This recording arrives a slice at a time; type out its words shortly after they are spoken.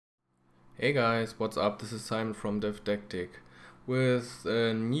Hey guys, what's up? This is Simon from DevTactic with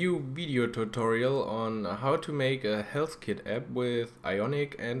a new video tutorial on how to make a HealthKit app with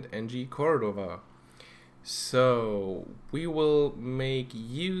Ionic and ngCordova. So we will make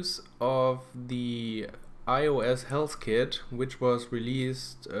use of the iOS HealthKit, which was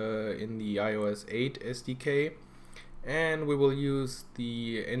released in the iOS 8 SDK, and we will use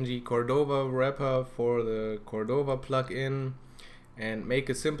the ngCordova wrapper for the Cordova plugin and make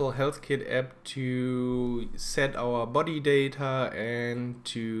a simple HealthKit app to set our body data and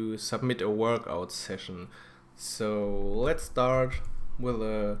to submit a workout session. So let's start with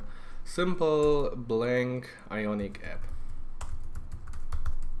a simple blank Ionic app.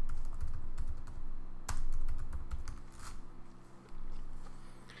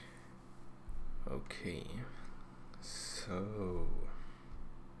 Okay, so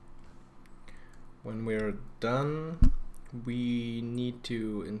when we're done, we need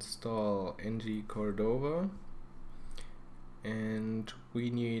to install ngCordova, and we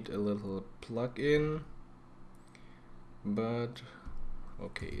need a little plugin, but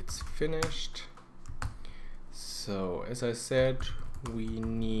okay, it's finished. So as I said, we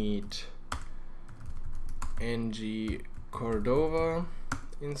need ngCordova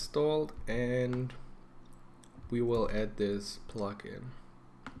installed, and we will add this plugin.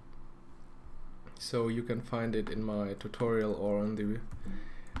 So you can find it in my tutorial or on the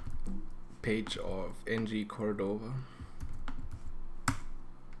page of ngCordova.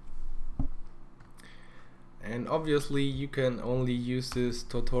 And obviously you can only use this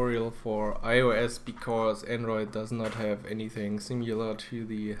tutorial for iOS because Android does not have anything similar to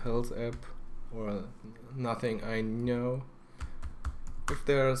the health app, or nothing I know. If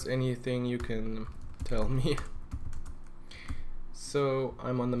there's anything, you can tell me. So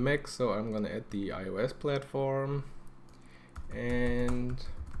I'm on the Mac, so I'm gonna add the iOS platform, and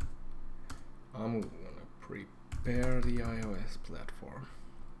I'm gonna prepare the iOS platform.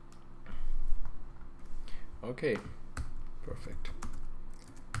 Okay, perfect.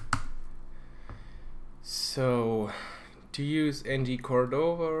 So to use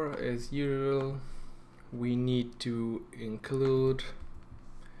ngCordova, as usual, we need to include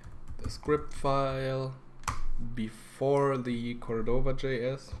the script file before the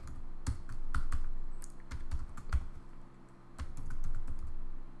Cordova.js.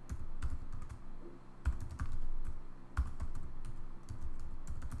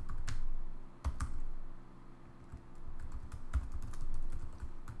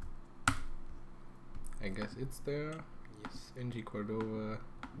 I guess it's there. Yes, ngCordova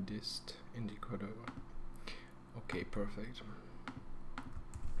dist ngCordova. Okay, perfect.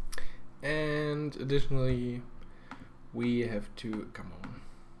 And additionally, we have to come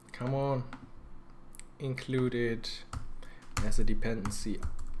on, include it as a dependency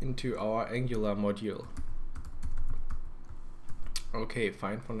into our Angular module. Okay,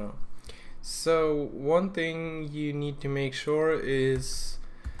 fine for now. So one thing you need to make sure is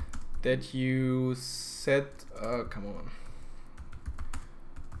that you set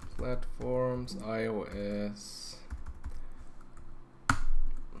platforms, iOS,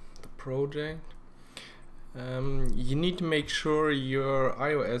 project. You need to make sure your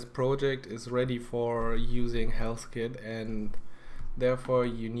iOS project is ready for using HealthKit, and therefore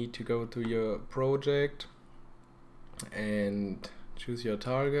you need to go to your project and choose your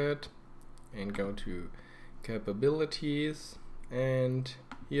target and go to capabilities, and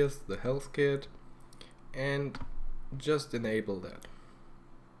here's the HealthKit, and just enable that.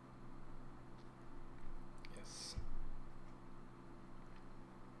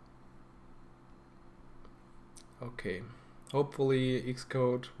 Okay, hopefully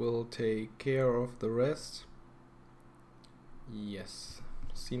Xcode will take care of the rest. Yes,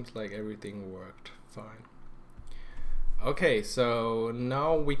 seems like everything worked fine. Okay, so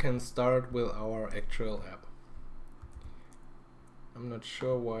now we can start with our actual app. I'm not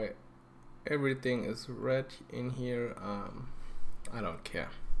sure why everything is red in here. I don't care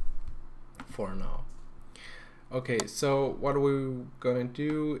for now. Okay, so what we're gonna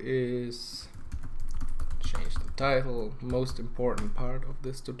do is change the title, most important part of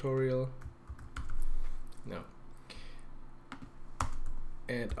this tutorial. Now,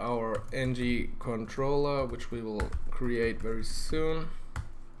 add our ngController, which we will create very soon,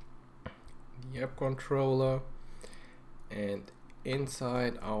 the app controller, and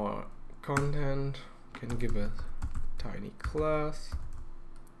inside our content can give a tiny class.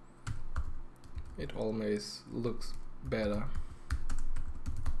 It always looks better.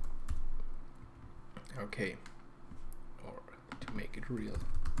 Okay, or to make it real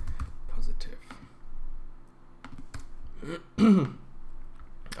positive.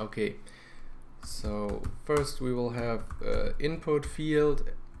 Okay, So first we will have an input field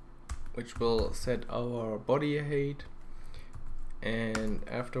which will set our body height, and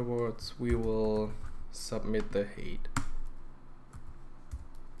afterwards we will submit the height.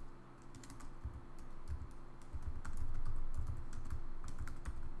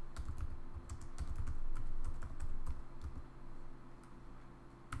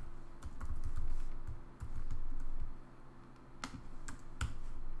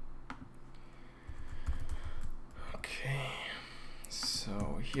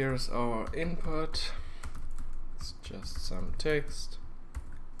 So here's our input. It's just some text.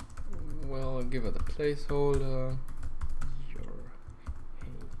 We'll give it a placeholder, your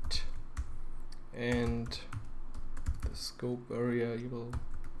height, and the scope variable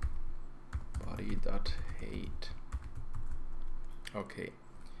body.height. Okay,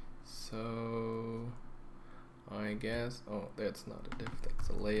 so I guess, oh, that's not a div, that's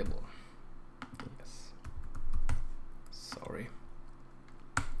a label. Yes, sorry.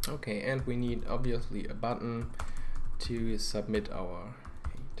 Okay, and we need obviously a button to submit our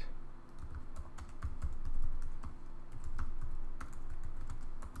height.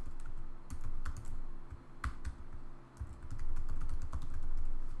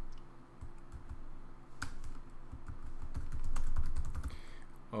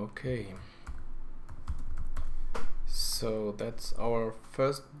 Okay, so that's our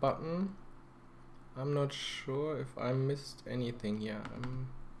first button. I'm not sure if I missed anything. Yeah, I'm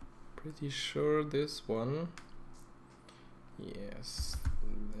pretty sure this one. Yes,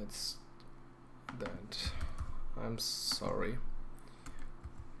 that's that. I'm sorry.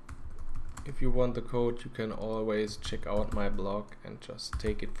 If you want the code, you can always check out my blog and just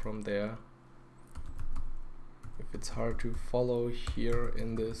take it from there. If it's hard to follow here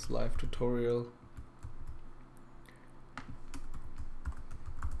in this live tutorial.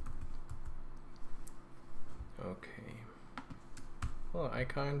 Okay. Well, I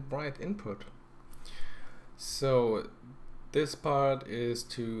can't write input. So this part is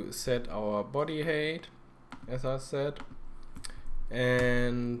to set our body height, as I said,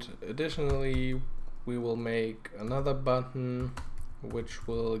 and additionally we will make another button which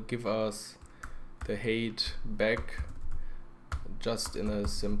will give us the height back just in a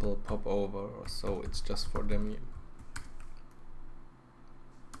simple popover, or so. It's just for them.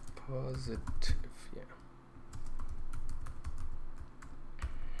 Positive.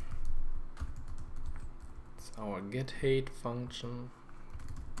 Our get height function.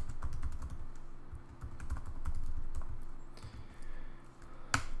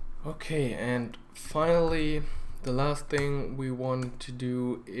 Okay, and finally the last thing we want to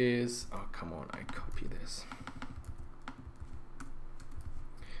do is, oh come on, I copy this.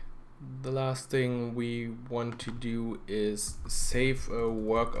 The last thing we want to do is save a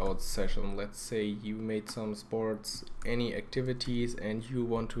workout session. Let's say you made some sports, any activities, and you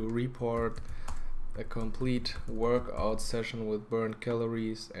want to report a complete workout session with burned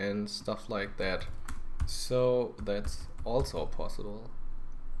calories and stuff like that. So that's also possible.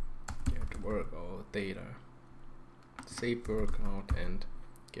 Get workout data, save workout, and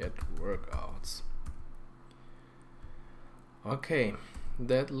get workouts. Okay,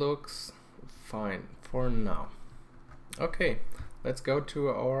 that looks fine for now. Okay, let's go to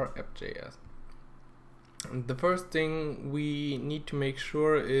our app.js. The first thing we need to make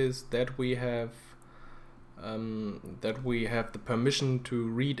sure is that we have the permission to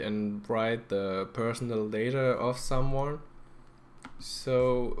read and write the personal data of someone.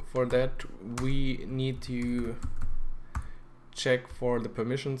 So for that we need to check for the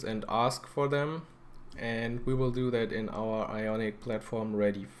permissions and ask for them, and we will do that in our Ionic platform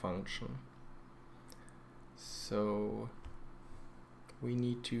ready function. So we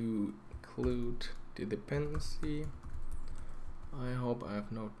need to include the dependency. I hope I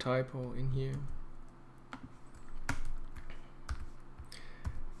have no typo in here.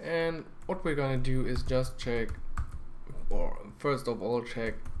 And what we're gonna do is just check, or first of all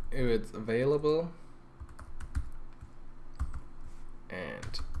check if it's available,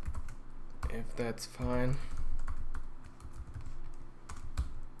 and if that's fine,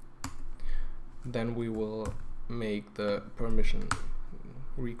 then we will make the permission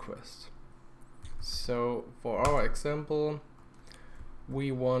request. So for our example,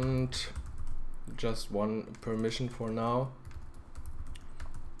 we want just one permission for now.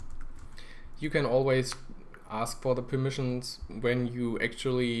 You can always ask for the permissions when you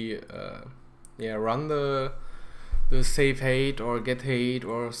actually run the save height or get height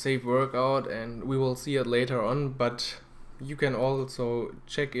or save workout, and we will see it later on, but you can also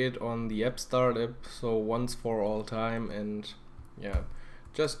check it on the app start app, so once for all time, and yeah,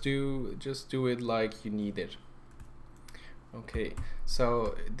 just do it like you need it. Okay,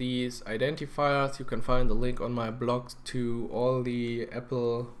 so these identifiers, you can find the link on my blog to all the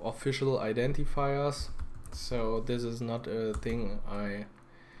Apple official identifiers. So this is not a thing I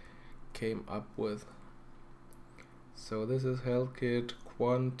came up with. So this is HealthKit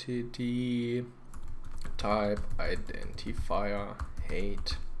quantity type identifier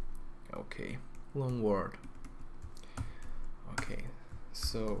height. Okay, long word. Okay,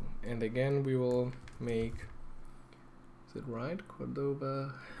 so, and again we will make, is it right?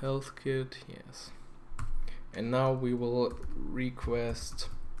 Cordova HealthKit, yes. And now we will request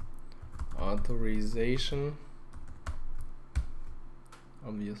authorization.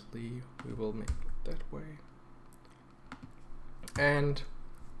 Obviously we will make it that way. And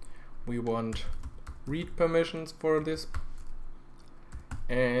we want read permissions for this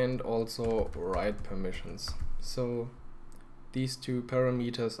and also write permissions. So these two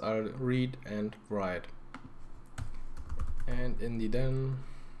parameters are read and write. And in the then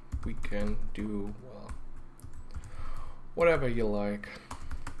we can do, well, whatever you like.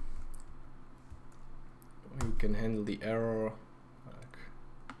 You can handle the error, like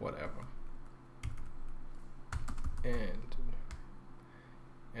whatever. And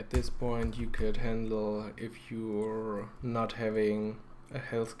at this point you could handle if you're not having a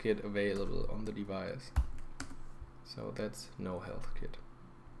HealthKit available on the device. So that's no HealthKit.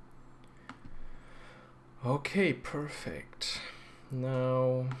 Okay, perfect.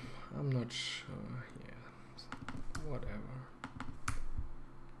 Now I'm not sure. Yeah, whatever.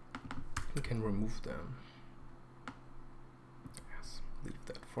 You can remove them. Yes, leave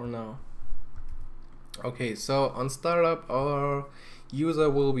that for now. Okay, so on startup our user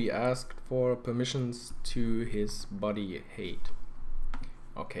will be asked for permissions to his body height.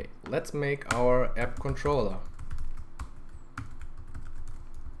 Okay, let's make our app controller.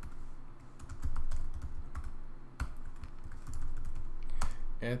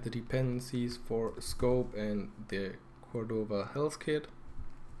 Add the dependencies for scope and the Cordova HealthKit.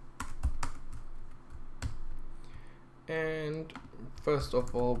 And first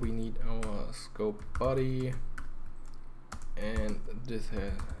of all we need our scope body, and this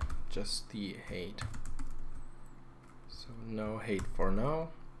has just the height. So no height for now.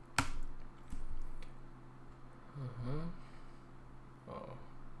 Oh,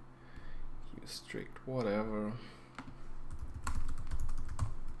 use strict whatever.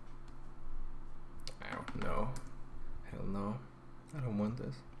 No, hell no, I don't want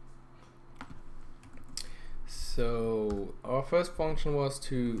this. So our first function was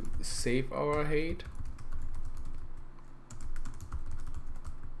to save our height.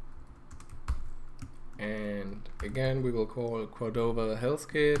 And again we will call Cordova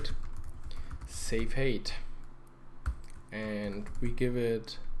HealthKit save height, and we give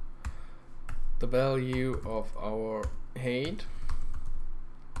it the value of our height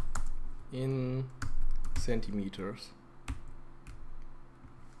in centimeters.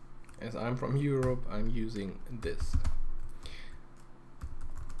 As I'm from Europe, I'm using this.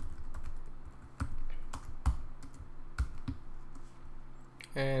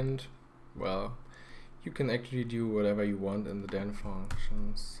 And well, you can actually do whatever you want in the then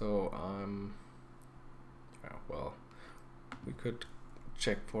function. So well, we could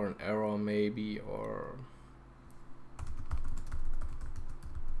check for an error maybe, or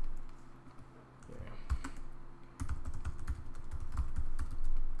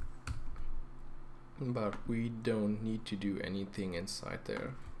but we don't need to do anything inside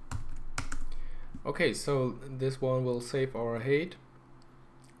there. Okay, so this one will save our height,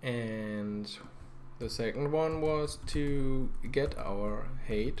 and the second one was to get our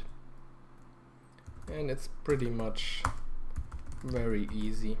height, and it's pretty much very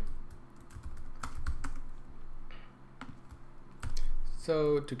easy.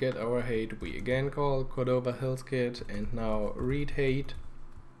 So to get our height we again call Cordova HealthKit and now read height,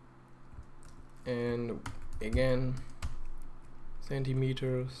 and again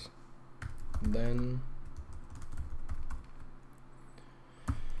centimeters, then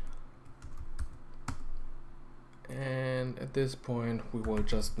and at this point we will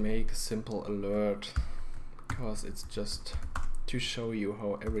just make a simple alert, because it's just to show you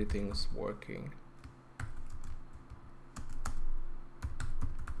how everything is working.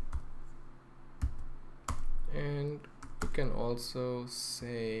 And we can also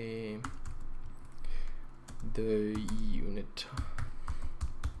say the unit.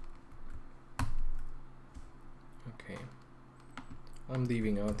 Okay, I'm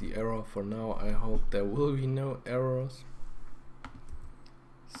leaving out the error for now. I hope there will be no errors.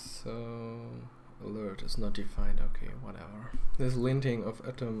 So Alert is not defined. Okay, whatever. This linting of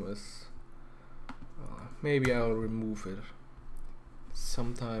atom is... maybe I'll remove it.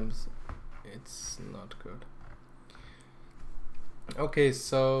 Sometimes it's not good. Okay,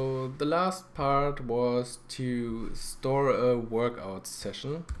 so the last part was to store a workout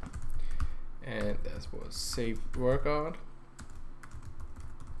session, and that was save workout.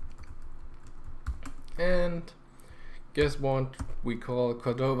 And guess what we call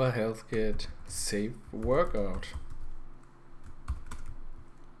Cordova HealthKit save workout.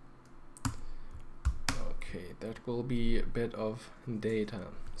 Okay, that will be a bit of data.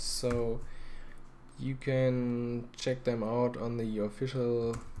 So you can check them out on the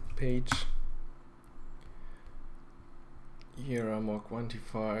official page. Here are more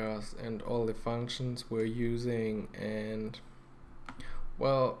quantifiers and all the functions we're using, and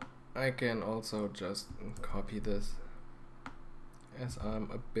well, I can also just copy this as I'm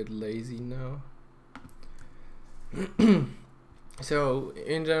a bit lazy now. So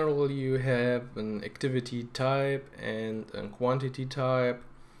in general you have an activity type and a quantity type.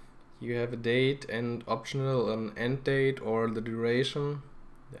 You have a date and optional an end date or the duration,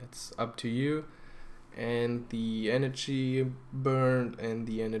 that's up to you, and the energy burned and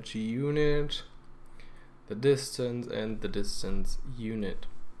the energy unit, the distance and the distance unit.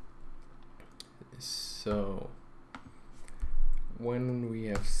 So when we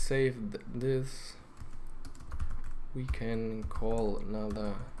have saved this, we can call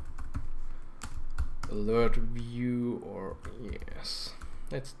another alert view, or yes,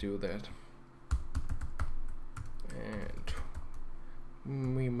 let's do that, and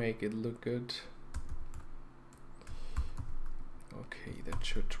we make it look good. Okay, that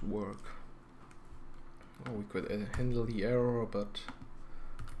should work. Oh, we could handle the error, but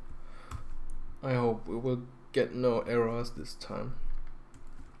I hope we will get no errors this time.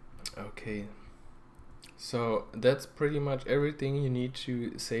 Okay, so that's pretty much everything you need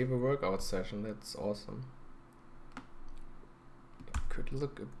to save a workout session. That's awesome. It could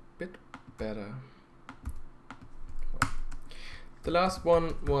look a bit better. The last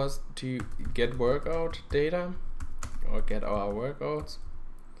one was to get workout data, or get our workouts.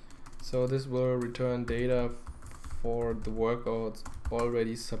 So this will return data for the workouts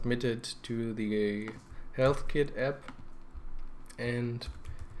already submitted to the HealthKit app. And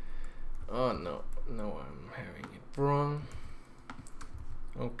oh no, I'm having it wrong.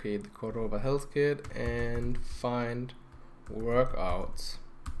 Okay, the Cordova HealthKit, and find workouts,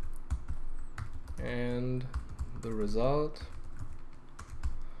 and the result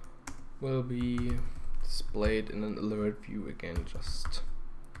will be displayed in an alert view again, just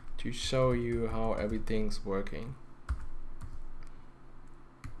to show you how everything's working.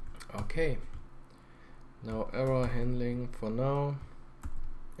 Okay, now error handling for now,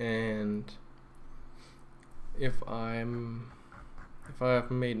 and if I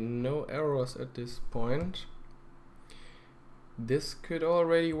have made no errors at this point, this could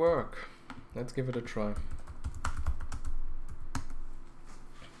already work. Let's give it a try.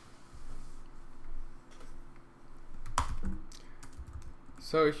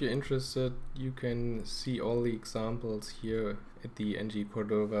 So if you're interested, you can see all the examples here at the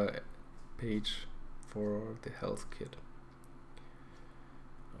ngCordova page for the HealthKit.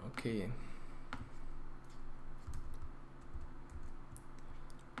 Okay.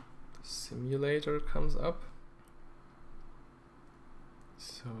 The simulator comes up.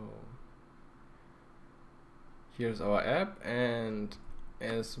 So here's our app, and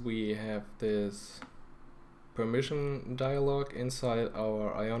as we have this permission dialog inside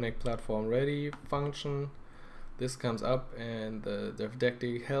our Ionic platform ready function, this comes up, and the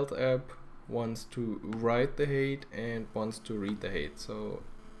didactic health app wants to write the height and wants to read the height. So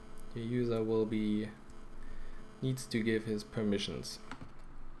the user needs to give his permissions.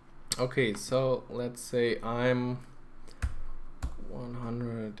 Okay, so let's say I'm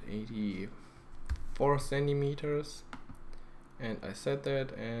 184 centimeters, and I set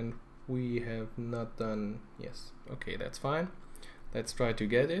that, and we have not done, yes, okay, that's fine. Let's try to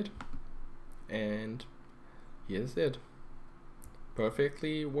get it, and here's it,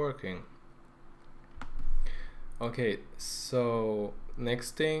 perfectly working. Okay, so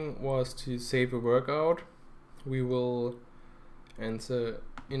next thing was to save a workout. We will insert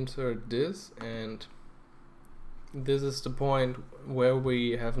this, and this is the point where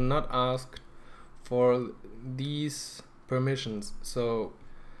we have not asked for these permissions. So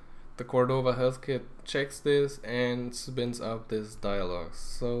the Cordova HealthKit checks this and spins up this dialog.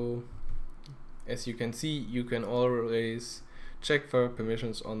 So as you can see, you can always check for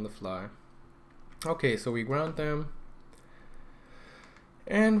permissions on the fly. Okay, so we grant them,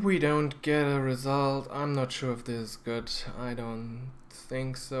 and we don't get a result. I'm not sure if this is good. I don't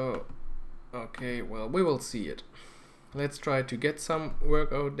think so. Okay, well, we will see it. Let's try to get some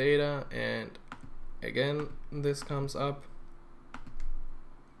workout data, and again this comes up,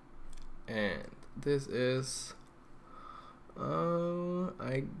 and this is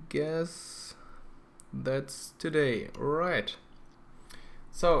I guess that's today, right?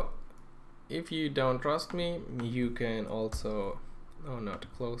 So if you don't trust me, you can also not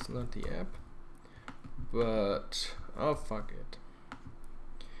the app, but oh fuck it,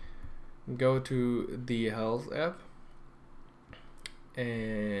 go to the health app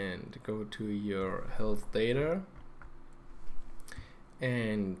and go to your health data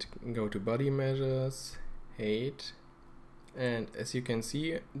and go to body measures, height, and as you can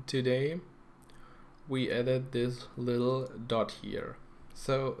see, today we added this little dot here.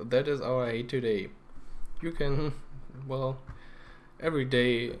 So that is our height today. You can, well, every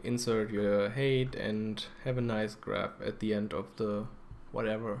day insert your height and have a nice graph at the end of the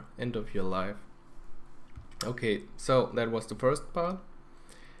end of your life. Okay, so that was the first part,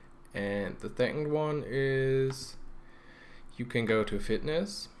 and the second one is you can go to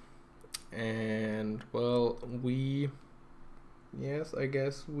fitness, and well, I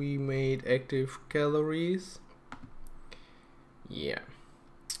guess we made active calories, yeah,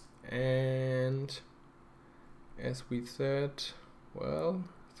 and as we said, well,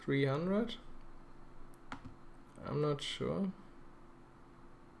 300, I'm not sure.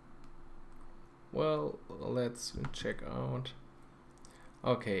 Well, let's check out.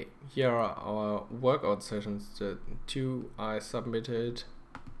 Okay, here are our workout sessions. The 2 I submitted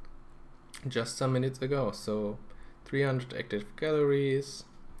just some minutes ago. So 300 active calories,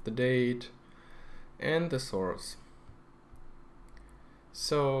 the date, and the source.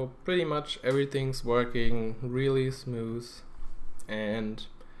 So pretty much everything's working really smooth, and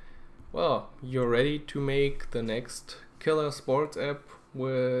well, you're ready to make the next killer sports app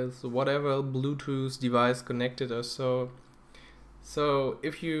with whatever Bluetooth device connected or so. So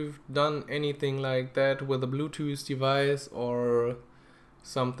if you've done anything like that with a Bluetooth device or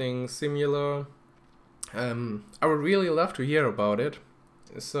something similar, I would really love to hear about it.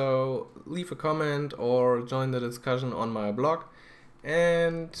 So leave a comment or join the discussion on my blog,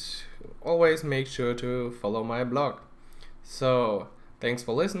 and always make sure to follow my blog. So thanks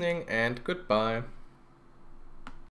for listening, and goodbye.